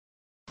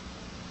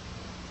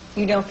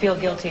You don't feel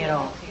guilty at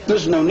all?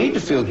 There's no need to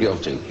feel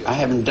guilty. I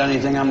haven't done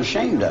anything I'm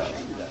ashamed of.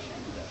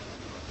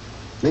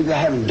 Maybe I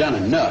haven't done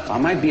enough. I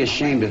might be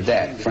ashamed of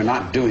that, for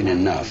not doing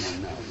enough,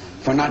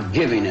 for not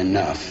giving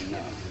enough,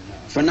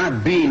 for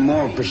not being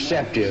more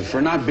perceptive,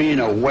 for not being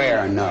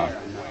aware enough,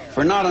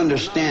 for not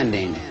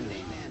understanding,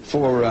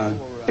 for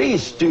being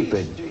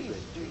stupid.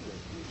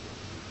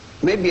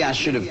 Maybe I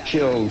should have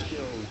killed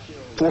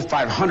 400 or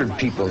 500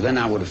 people, then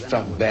I would have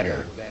felt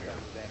better.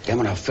 Then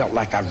would have felt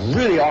like I've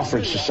really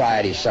offered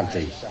society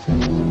something.